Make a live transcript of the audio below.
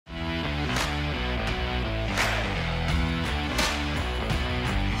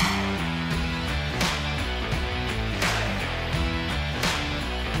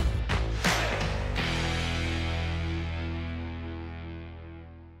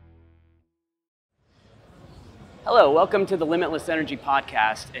Hello, welcome to the Limitless Energy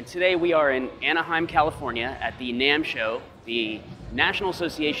Podcast, and today we are in Anaheim, California at the NAMM Show, the National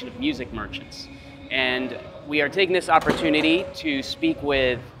Association of Music Merchants. And we are taking this opportunity to speak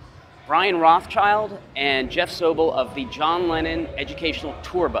with Brian Rothschild and Jeff Sobel of the John Lennon Educational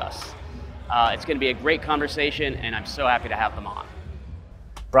Tour Bus. It's going to be a great conversation, and I'm so happy to have them on.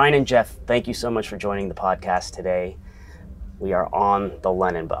 Brian and Jeff, thank you so much for joining the podcast today. We are on the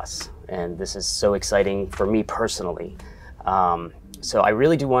Lennon bus, and this is so exciting for me personally. So I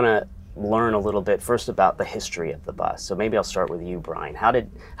really do want to learn a little bit first about the history of the bus. So maybe I'll start with you, Brian. How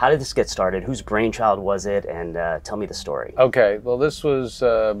did this get started? Whose brainchild was it? And tell me the story. Okay, well, this was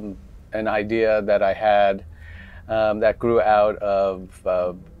an idea that I had that grew out of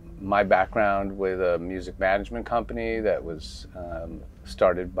my background with a music management company that was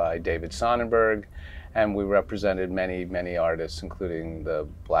started by David Sonnenberg. And we represented many, many artists, including the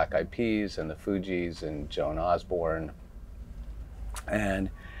Black Eyed Peas and the Fugees and Joan Osborne. And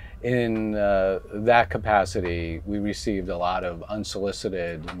in that capacity, we received a lot of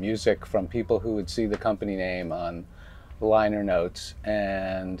unsolicited music from people who would see the company name on liner notes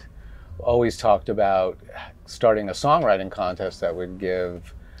and always talked about starting a songwriting contest that would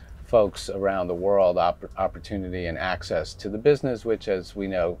give folks around the world opportunity and access to the business, which, as we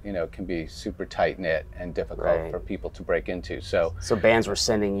know, can be super tight-knit and difficult for people to break into. So bands were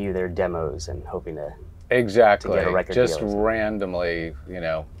sending you their demos and hoping to exactly to get a record just deal randomly,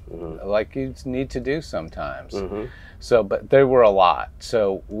 like you need to do sometimes. So, but there were a lot.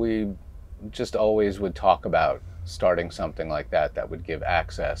 So we just always would talk about starting something like that would give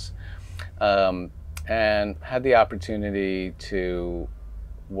access, and had the opportunity to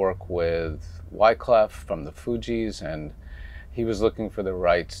work with Wyclef from the Fugees, and he was looking for the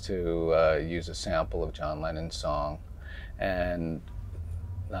rights to use a sample of John Lennon's song, and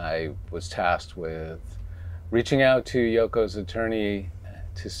I was tasked with reaching out to Yoko's attorney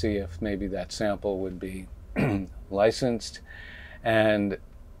to see if maybe that sample would be licensed, and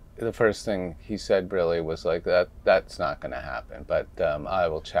the first thing he said really was like, that's not going to happen, but I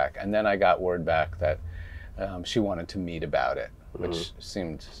will check. And then I got word back that she wanted to meet about it, which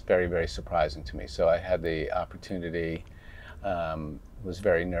seemed very, very surprising to me. So I had the opportunity, was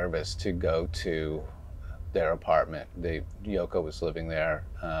very nervous to go to their apartment. Yoko was living there.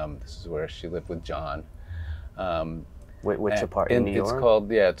 This is where she lived with John. Which apartment in New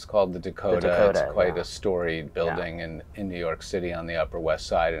York? It's called the Dakota. It's quite yeah. a storied building in New York City on the Upper West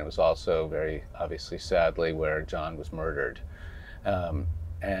Side, and it was also very obviously, sadly, where John was murdered.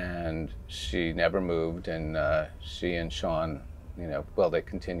 And she never moved, and she and Sean, they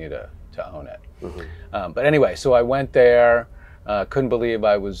continue to own it. But anyway, so I went there, couldn't believe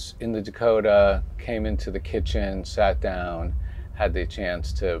I was in the Dakota, came into the kitchen, sat down, had the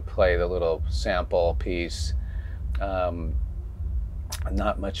chance to play the little sample piece.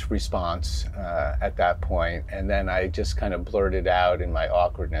 Not much response at that point, and then I just kind of blurted out in my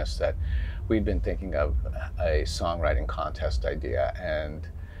awkwardness that we'd been thinking of a songwriting contest idea, and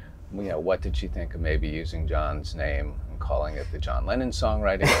what did she think of maybe using John's name and calling it the John Lennon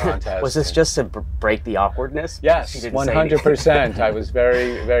Songwriting Contest? Was this just to break the awkwardness? Yes, 100%. I was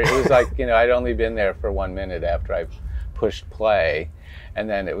very, very, it was like, I'd only been there for 1 minute after I pushed play, and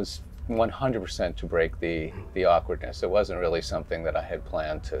then it was 100% to break the awkwardness. It wasn't really something that I had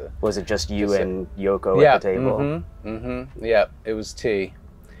planned to. Was it just you and Yoko at the table? Yeah, it was tea.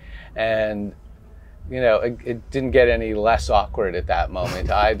 And, it didn't get any less awkward at that moment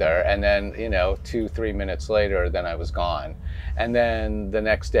either. And then, 2-3 minutes later, then I was gone. And then the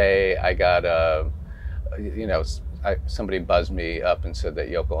next day I got somebody buzzed me up and said that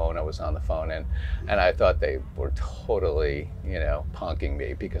Yoko Ono was on the phone, and I thought they were totally, punking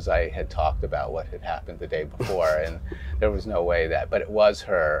me because I had talked about what had happened the day before, and there was no way but it was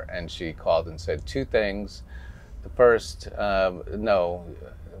her, and she called and said two things. The first, no,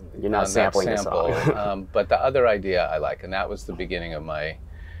 you're not sampling the song. But the other idea I like, and that was the beginning of my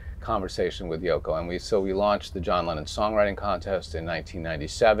conversation with Yoko, and we launched the John Lennon Songwriting Contest in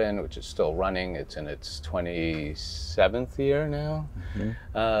 1997, which is still running. It's in its 27th year now.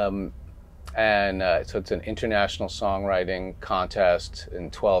 So it's an international songwriting contest in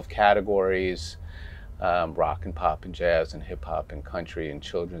 12 categories: rock and pop and jazz and hip hop and country and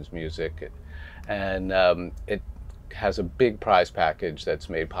children's music, and it has a big prize package that's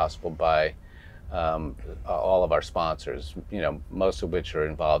made possible by all of our sponsors, most of which are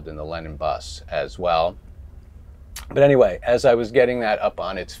involved in the Lennon bus as well. But anyway, as I was getting that up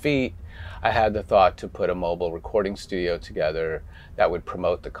on its feet, I had the thought to put a mobile recording studio together that would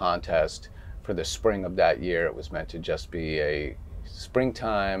promote the contest for the spring of that year. It was meant to just be a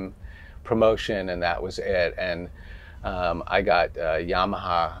springtime promotion, and that was it. And I got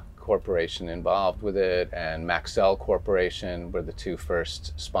Yamaha Corporation involved with it, and Maxell Corporation were the two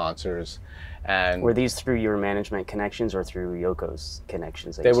first sponsors. And were these through your management connections or through Yoko's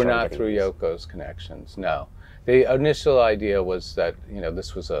connections? They were not through Yoko's connections, no. The initial idea was that, you know,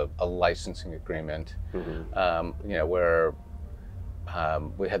 this was a licensing agreement, you know, where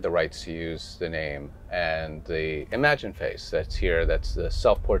we had the rights to use the name, and the Imagine face that's here, that's the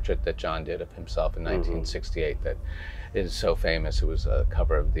self-portrait that John did of himself in 1968 that is so famous. It was a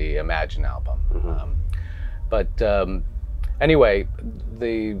cover of the Imagine album. Anyway,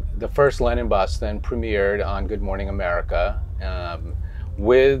 the first Lennon bus then premiered on Good Morning America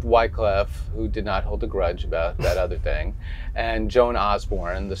with Wyclef, who did not hold a grudge about that other thing, and Joan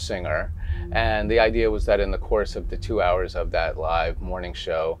Osborne, the singer. And the idea was that in the course of the 2 hours of that live morning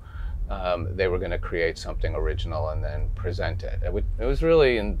show, they were going to create something original and then present it. It was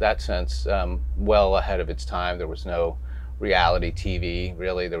really, in that sense, well ahead of its time. There was no reality TV,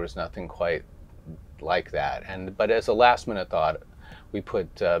 really. There was nothing quite like that. But as a last minute thought, we put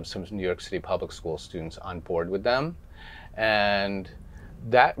some New York City public school students on board with them, and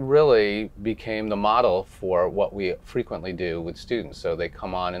that really became the model for what we frequently do with students. So they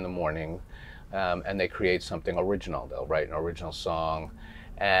come on in the morning and they create something original. They'll write an original song,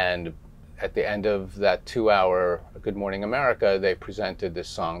 and at the end of that 2 hour Good Morning America, they presented this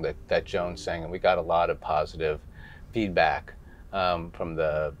song that Joan sang, and we got a lot of positive feedback from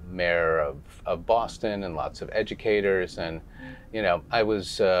the mayor of Boston and lots of educators. And, you know, I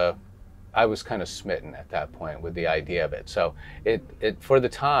was kind of smitten at that point with the idea of it. So it for the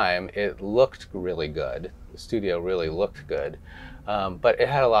time, it looked really good. The studio really looked good, but it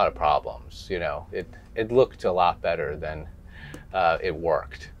had a lot of problems. You know, it looked a lot better than it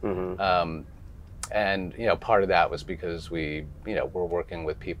worked. And, you know, part of that was because we, you know, were working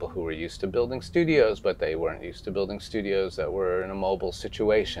with people who were used to building studios, but they weren't used to building studios that were in a mobile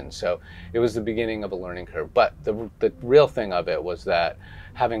situation. So it was the beginning of a learning curve. But the real thing of it was that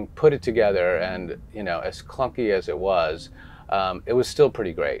having put it together, and, you know, as clunky as it was still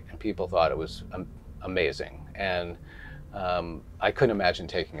pretty great. And people thought it was amazing. And I couldn't imagine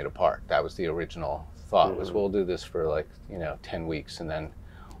taking it apart. That was the original thought, was we'll do this for like, you know, 10 weeks and then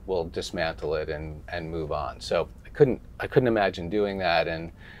we'll dismantle it and move on. So I couldn't imagine doing that,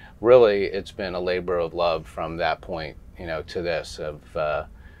 and really it's been a labor of love from that point, you know, to this, of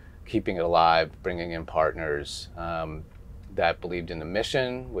keeping it alive, bringing in partners that believed in the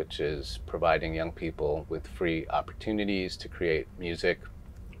mission, which is providing young people with free opportunities to create music.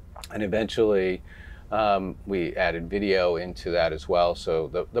 And eventually we added video into that as well.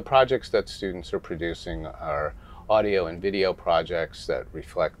 So the projects that students are producing are audio and video projects that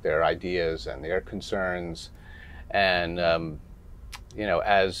reflect their ideas and their concerns. And, you know,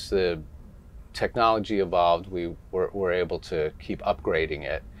 as the technology evolved, we were able to keep upgrading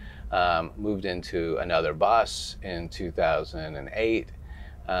it. Moved into another bus in 2008.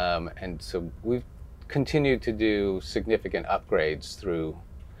 And so we've continued to do significant upgrades through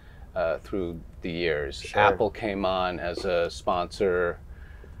the years. Sure. Apple came on as a sponsor.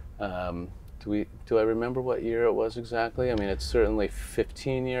 Do I remember what year it was exactly? I mean, it's certainly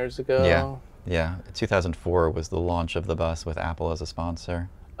 15 years ago. Yeah. 2004 was the launch of the bus with Apple as a sponsor.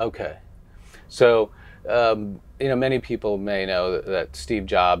 Okay. So, you know, many people may know that Steve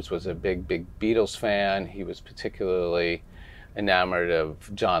Jobs was a big Beatles fan. He was particularly enamored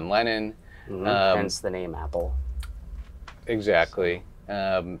of John Lennon. Hence the name Apple. Exactly.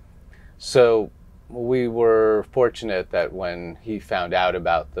 So we were fortunate that when he found out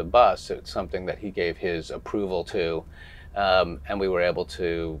about the bus, it's something that he gave his approval to, and we were able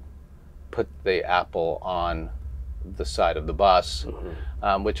to put the Apple on the side of the bus,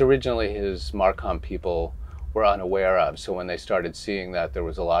 which originally his Marcom people were unaware of. So when they started seeing that, there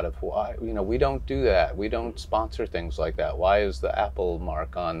was a lot of, why, you know, we don't do that. We don't sponsor things like that. Why is the Apple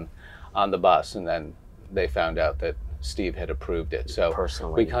mark on the bus? And then they found out that Steve had approved it. So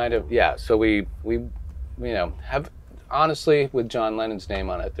personally, we kind of, so we you know, have, honestly, with John Lennon's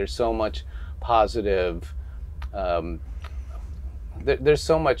name on it, there's so much positive, there's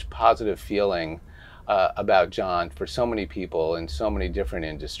so much positive feeling about John for so many people in so many different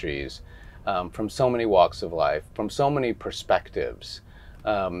industries, from so many walks of life, from so many perspectives,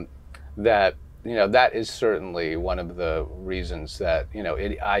 that, you know, that is certainly one of the reasons that, you know,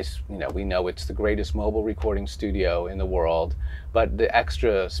 we know it's the greatest mobile recording studio in the world, but the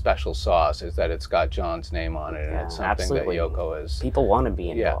extra special sauce is that it's got John's name on it, and it's something absolutely. that Yoko is. People want to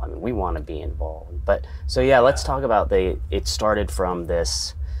be involved. I mean, we want to be involved. But so let's talk about it started from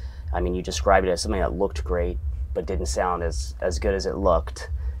this. I mean, you described it as something that looked great, but didn't sound as good as it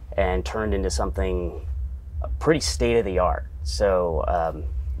looked. and turned into something pretty state-of-the-art. So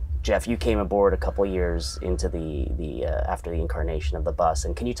Jeff, you came aboard a couple years into the after the incarnation of the bus,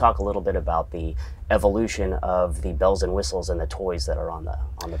 and can you talk a little bit about the evolution of the bells and whistles and the toys that are on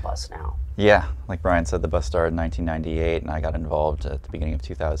the bus now? Yeah, like Brian said, the bus started in 1998, and I got involved at the beginning of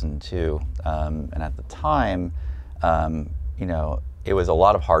 2002. And at the time, it was a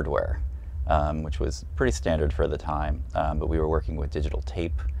lot of hardware, which was pretty standard for the time. But we were working with digital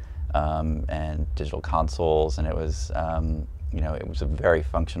tape and digital consoles, and it was it was a very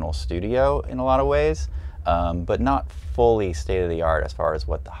functional studio in a lot of ways, but not fully state-of-the-art as far as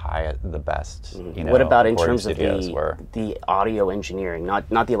what the best, what about in terms of were. the audio engineering, not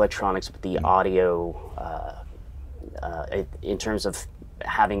the electronics, but the audio, in terms of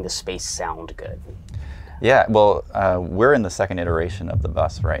having the space sound good? Yeah, well, we're in the second iteration of the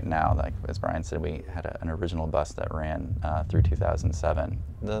bus right now. Like as Brian said, we had an original bus that ran through 2007.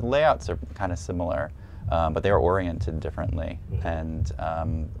 The layouts are kind of similar, but they were oriented differently. And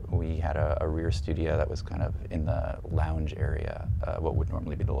we had a rear studio that was kind of in the lounge area, what would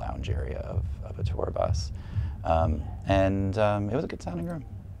normally be the lounge area of a tour bus. And it was a good sounding room.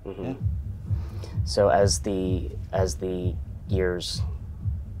 Yeah. So as the years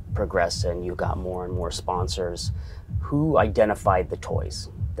progressed and you got more and more sponsors, who identified the toys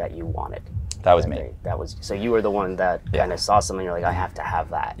that you wanted? That was me. So you were the one that kind of saw something, you're like, I have to have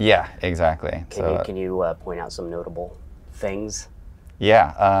that. Yeah, exactly. Can you point out some notable things?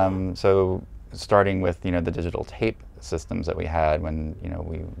 Yeah, so starting with the digital tape systems that we had when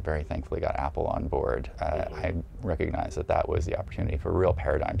we very thankfully got Apple on board, I recognized that was the opportunity for a real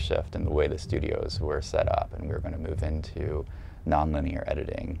paradigm shift in the way the studios were set up, and we were going to move into nonlinear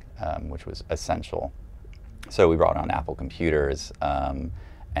editing, which was essential. So we brought on Apple computers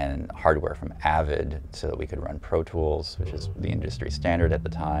and hardware from Avid so that we could run Pro Tools, which is the industry standard at the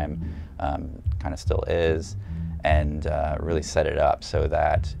time, kind of still is, and really set it up so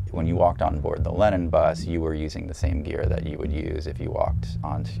that when you walked on board the Lennon bus, you were using the same gear that you would use if you walked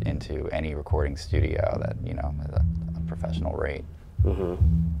into any recording studio that, at a professional rate. Mm-hmm.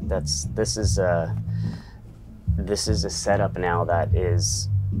 This is a setup now that is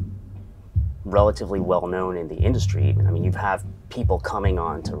relatively well known in the industry even. I mean, you have people coming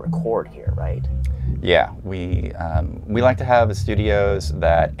on to record here, right? Yeah, we like to have studios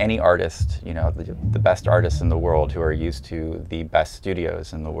that any artist, the best artists in the world who are used to the best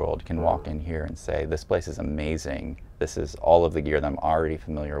studios in the world can walk in here and say, this place is amazing. This is all of the gear that I'm already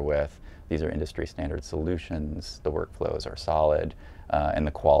familiar with. These are industry standard solutions. The workflows are solid. And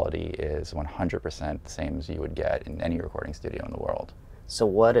the quality is 100% the same as you would get in any recording studio in the world. So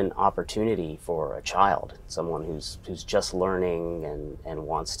what an opportunity for a child, someone who's just learning and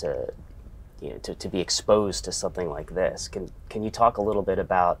wants to be exposed to something like this. Can you talk a little bit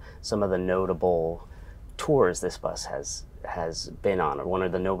about some of the notable tours this bus has been on, or one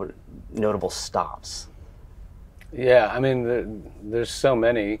of the notable stops? Yeah, I mean, there's so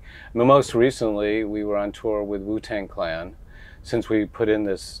many. I mean, most recently, we were on tour with Wu-Tang Clan, since we put in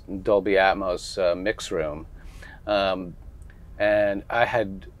this Dolby Atmos mix room. And I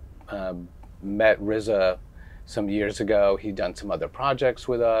had met RZA some years ago. He'd done some other projects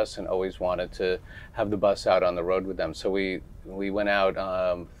with us and always wanted to have the bus out on the road with them. So we went out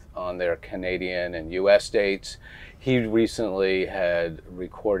on their Canadian and US dates. He recently had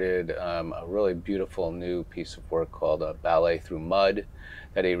recorded a really beautiful new piece of work called Ballet Through Mud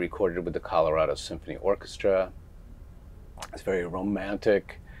that he recorded with the Colorado Symphony Orchestra. It's very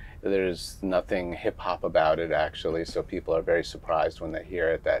romantic. There's nothing hip-hop about it, actually, so people are very surprised when they hear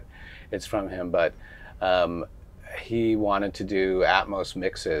it that it's from him. But he wanted to do Atmos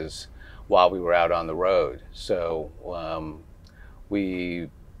mixes while we were out on the road. So we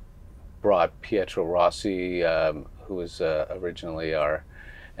brought Pietro Rossi, who was originally our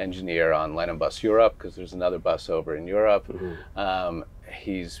engineer on Lennon Bus Europe, because there's another bus over in Europe. Mm-hmm.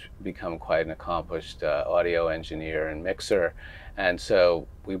 He's become quite an accomplished audio engineer and mixer. And so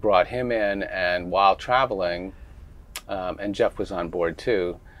we brought him in, and while traveling, and Jeff was on board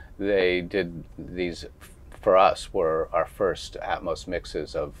too, they did these, for us, were our first Atmos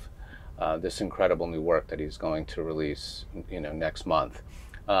mixes of this incredible new work that he's going to release, next month.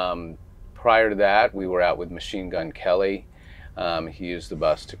 Prior to that, we were out with Machine Gun Kelly. He used the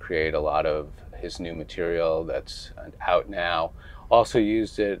bus to create a lot of his new material that's out now. Also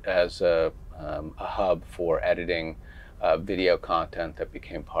used it as a hub for editing video content that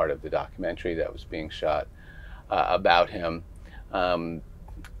became part of the documentary that was being shot about him.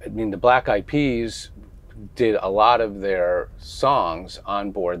 The Black Eyed Peas did a lot of their songs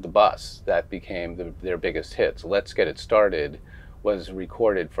on board the bus. That became their biggest hits. Let's Get It Started was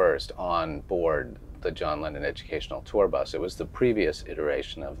recorded first on board the John Lennon Educational Tour Bus. It was the previous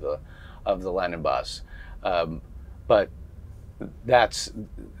iteration of the Lennon bus. But that's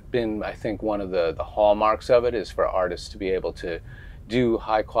been, I think, one of the hallmarks of it, is for artists to be able to do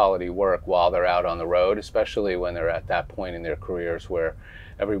high quality work while they're out on the road, especially when they're at that point in their careers where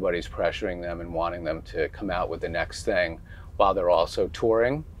everybody's pressuring them and wanting them to come out with the next thing while they're also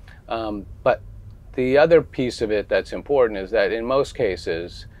touring. But the other piece of it that's important is that in most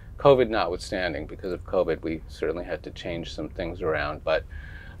cases, COVID notwithstanding, because of COVID, we certainly had to change some things around, but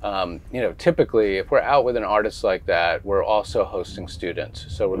typically if we're out with an artist like that, we're also hosting students.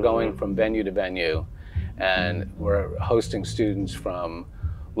 So we're going from venue to venue, and we're hosting students from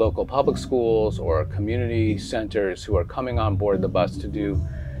local public schools or community centers who are coming on board the bus to do,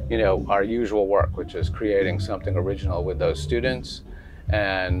 our usual work, which is creating something original with those students,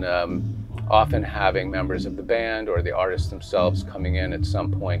 and often having members of the band or the artists themselves coming in at some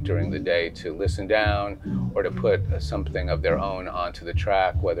point during the day to listen down or to put something of their own onto the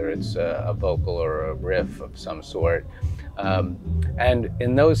track, whether it's a vocal or a riff of some sort. And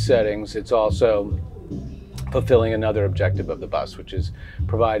in those settings, it's also fulfilling another objective of the bus, which is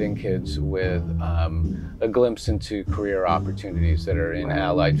providing kids with a glimpse into career opportunities that are in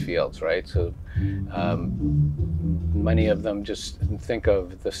allied fields, right? So many of them just think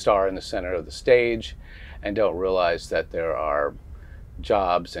of the star in the center of the stage and don't realize that there are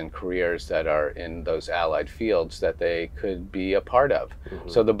jobs and careers that are in those allied fields that they could be a part of.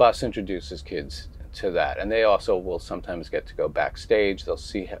 So the bus introduces kids to that, and they also will sometimes get to go backstage. They'll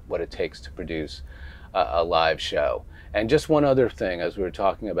see what it takes to produce a live show. And just one other thing, as we were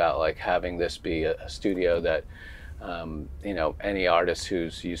talking about, like having this be a studio that any artist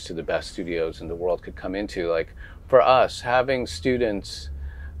who's used to the best studios in the world could come into. Like for us, having students,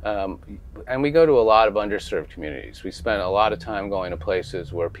 and we go to a lot of underserved communities. We spend a lot of time going to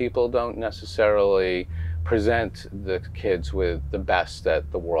places where people don't necessarily present the kids with the best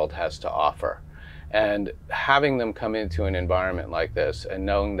that the world has to offer. And having them come into an environment like this and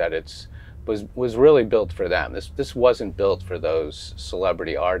knowing that was really built for them. This wasn't built for those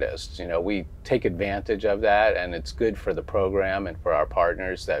celebrity artists. We take advantage of that, and it's good for the program and for our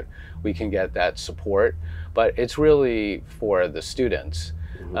partners that we can get that support. But it's really for the students,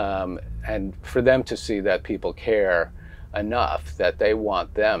 and for them to see that people care enough that they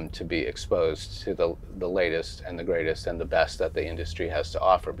want them to be exposed to the latest and the greatest and the best that the industry has to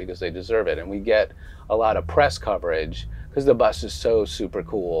offer, because they deserve it. And we get a lot of press coverage because the bus is so super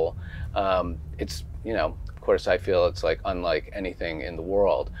cool. It's, of course, I feel it's like unlike anything in the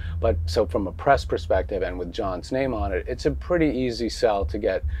world. But so from a press perspective, and with John's name on it, it's a pretty easy sell to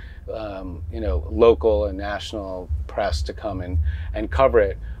get, local and national press to come and cover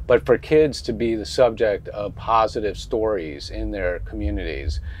it. But for kids to be the subject of positive stories in their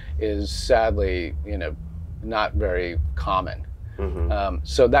communities is sadly, not very common.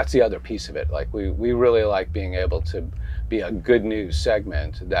 So that's the other piece of it. Like we really like being able to be a good news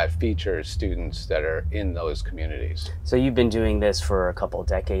segment that features students that are in those communities. So you've been doing this for a couple of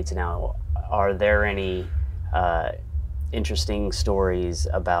decades now. Are there any interesting stories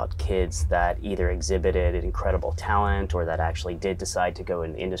about kids that either exhibited incredible talent or that actually did decide to go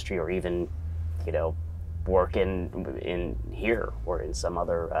in the industry, or even, work in here or in some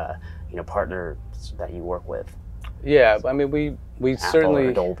other, partners that you work with? Yeah, I mean, we Apple certainly,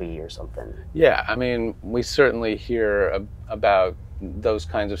 or Dolby or something. Yeah, I mean, we certainly hear about those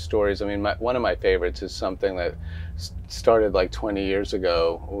kinds of stories. I mean, one of my favorites is something that started like 20 years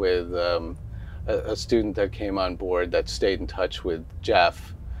ago with a student that came on board that stayed in touch with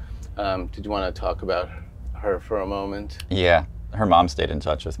Jeff. Did you want to talk about her for a moment? Yeah, her mom stayed in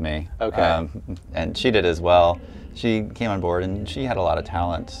touch with me. Okay. And she did as well. She came on board and she had a lot of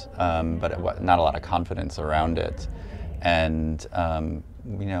talent, but not a lot of confidence around it. And,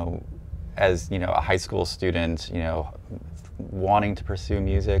 as, a high school student, wanting to pursue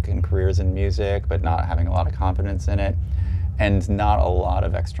music and careers in music, but not having a lot of confidence in it, and not a lot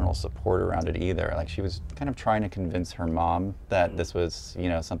of external support around it either. Like, she was kind of trying to convince her mom that this was,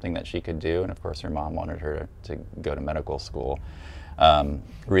 something that she could do. And of course her mom wanted her to go to medical school,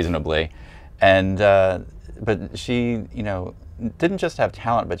 reasonably. And, but she, didn't just have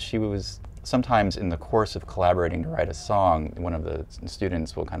talent, but she was sometimes in the course of collaborating to write a song, one of the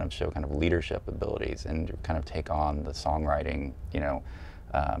students will kind of show kind of leadership abilities and kind of take on the songwriting,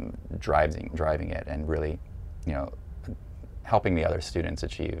 driving it, and really, helping the other students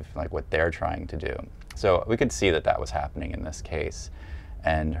achieve like what they're trying to do. So we could see that that was happening in this case.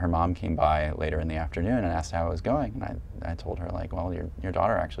 And her mom came by later in the afternoon and asked how it was going. And I told her, like, well, your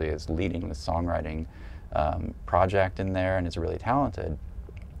daughter actually is leading the songwriting project in there and is really talented.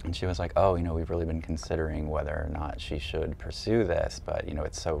 And she was like, oh, we've really been considering whether or not she should pursue this, but,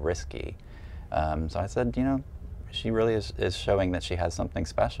 it's so risky. So I said, she really is showing that she has something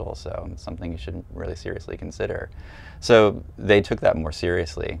special, so it's something you should really seriously consider. So they took that more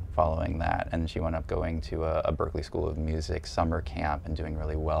seriously following that, and she wound up going to a Berklee School of Music summer camp and doing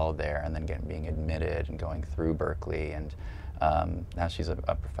really well there, and then being admitted and going through Berklee, and now she's a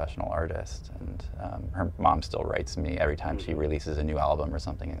professional artist, and her mom still writes me every time she releases a new album or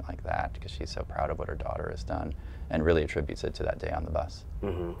something like that, because she's so proud of what her daughter has done, and really attributes it to that day on the bus.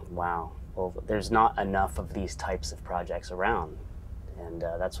 Mm-hmm. Wow. Well, there's not enough of these types of projects around, and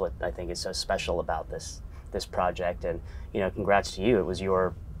that's what I think is so special about this project. And congrats to you. It was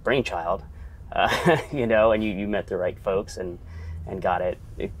your brainchild, and you met the right folks and got it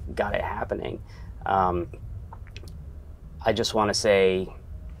happening. I just want to say,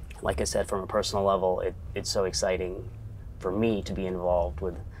 like I said, from a personal level, it's so exciting for me to be involved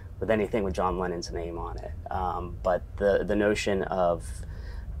with anything with John Lennon's name on it. But the notion of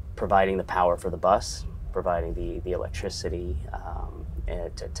providing the power for the bus, providing the electricity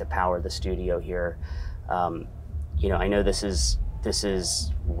to power the studio here. I know this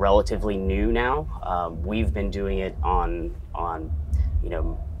is relatively new now. We've been doing it on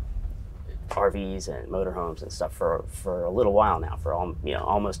RVs and motorhomes and stuff for a little while now, for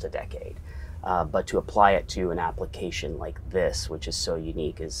almost a decade. But to apply it to an application like this, which is so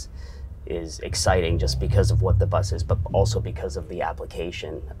unique, is exciting just because of what the bus is, but also because of the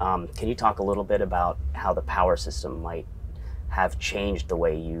application. Can you talk a little bit about how the power system might have changed the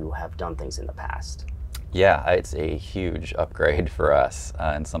way you have done things in the past? Yeah, it's a huge upgrade for us,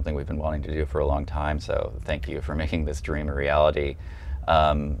 and something we've been wanting to do for a long time, so thank you for making this dream a reality.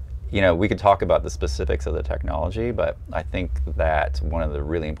 We could talk about the specifics of the technology, but I think that one of the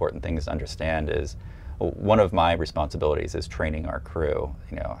really important things to understand is one of my responsibilities is training our crew,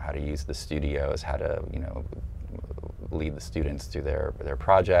 how to use the studios, how to, lead the students through their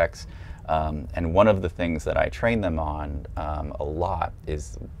projects. And one of the things that I train them on a lot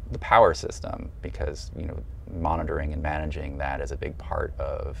is the power system, because, monitoring and managing that is a big part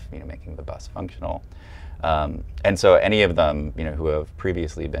of, making the bus functional. And so any of them, who have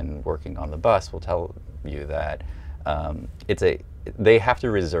previously been working on the bus will tell you that they have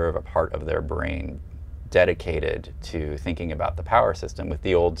to reserve a part of their brain dedicated to thinking about the power system with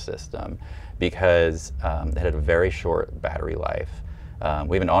the old system, because it had a very short battery life.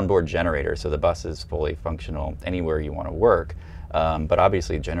 We have an onboard generator, so the bus is fully functional anywhere you want to work, but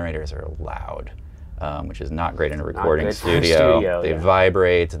obviously generators are loud, which is not great in a recording studio. They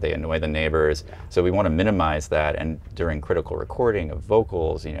vibrate, they annoy the neighbors, so we want to minimize that, and during critical recording of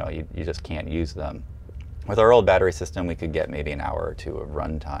vocals, you just can't use them. With our old battery system, we could get maybe an hour or two of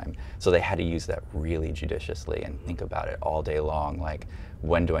runtime. So they had to use that really judiciously and think about it all day long. Like,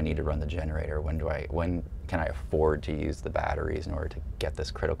 when do I need to run the generator? When can I afford to use the batteries in order to get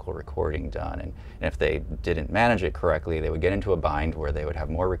this critical recording done? And if they didn't manage it correctly, they would get into a bind where they would have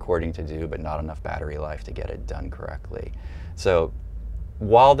more recording to do, but not enough battery life to get it done correctly. So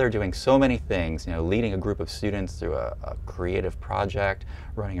while they're doing so many things, leading a group of students through a creative project,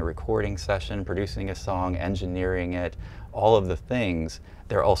 running a recording session, producing a song, engineering it, all of the things,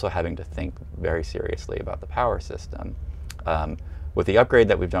 they're also having to think very seriously about the power system. With the upgrade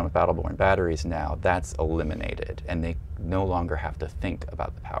that we've done with battle-born batteries now, that's eliminated, and they no longer have to think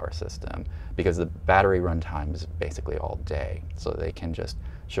about the power system, because the battery runtime is basically all day. So they can just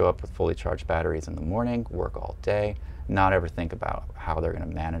show up with fully charged batteries in the morning, work all day, not ever think about how they're going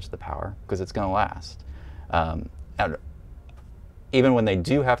to manage the power, because it's going to last. And even when they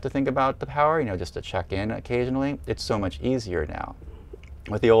do have to think about the power, just to check in occasionally, it's so much easier now.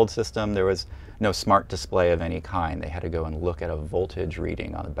 With the old system, there was no smart display of any kind. They had to go and look at a voltage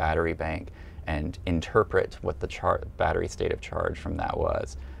reading on the battery bank and interpret what the battery state of charge from that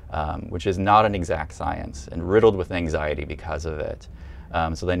was, which is not an exact science, and riddled with anxiety because of it.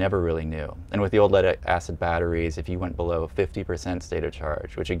 So they never really knew. And with the old lead-acid batteries, if you went below 50% state of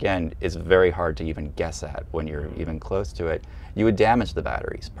charge, which again is very hard to even guess at when you're even close to it, you would damage the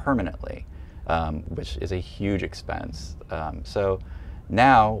batteries permanently, which is a huge expense. So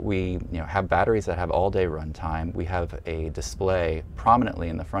now we have batteries that have all-day runtime. We have a display prominently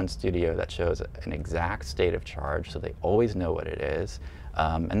in the front studio that shows an exact state of charge, so they always know what it is.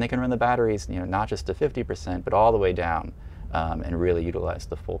 And they can run the batteries not just to 50%, but all the way down. And really utilize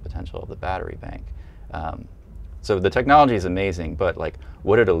the full potential of the battery bank. So the technology is amazing, but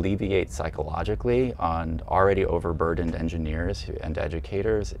what it alleviates psychologically on already overburdened engineers and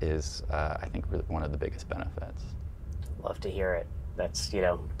educators is, I think, really one of the biggest benefits. Love to hear it. that's, you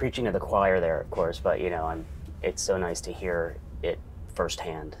know, preaching to the choir there, of course, but, you know, it's so nice to hear it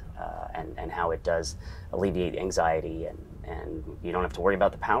firsthand, and how it does alleviate anxiety, and you don't have to worry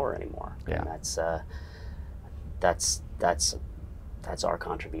about the power anymore. Yeah. And that's our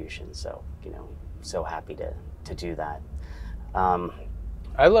contribution. So, you know, so happy to do that.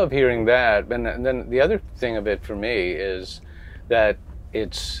 I love hearing that. And then the other thing of it for me is that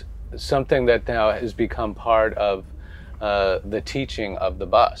it's something that now has become part of the teaching of the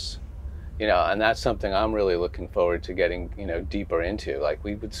bus, you know, and that's something I'm really looking forward to getting, you know, deeper into. Like,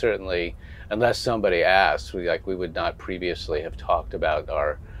 we would certainly, unless somebody asked, we would not previously have talked about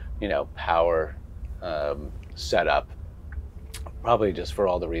our, you know, power setup, probably just for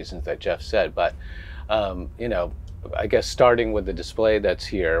all the reasons that Jeff said. But, you know, I guess starting with the display that's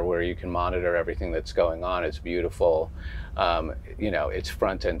here, where you can monitor everything that's going on, it's beautiful. You know, it's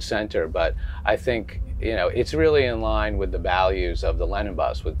front and center, but I think, you know, it's really in line with the values of the Lennon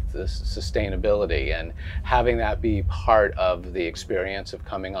bus, with the sustainability, and having that be part of the experience of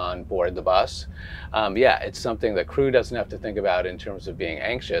coming on board the bus. Yeah, it's something the crew doesn't have to think about in terms of being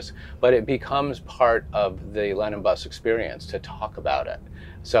anxious, but it becomes part of the Lennon bus experience to talk about it.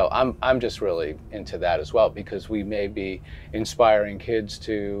 So I'm just really into that as well, because we may be inspiring kids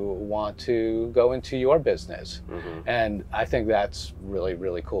to want to go into your business. And I think that's really,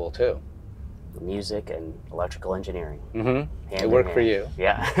 really cool too. Music and electrical engineering. It worked for you.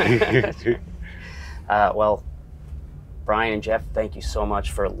 Yeah. Well, Brian and Jeff, thank you so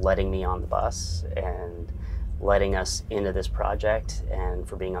much for letting me on the bus and letting us into this project, and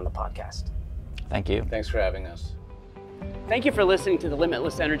for being on the podcast. Thank you. Thanks for having us. Thank you for listening to the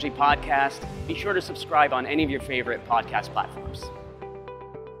Limitless Energy Podcast. Be sure to subscribe on any of your favorite podcast platforms.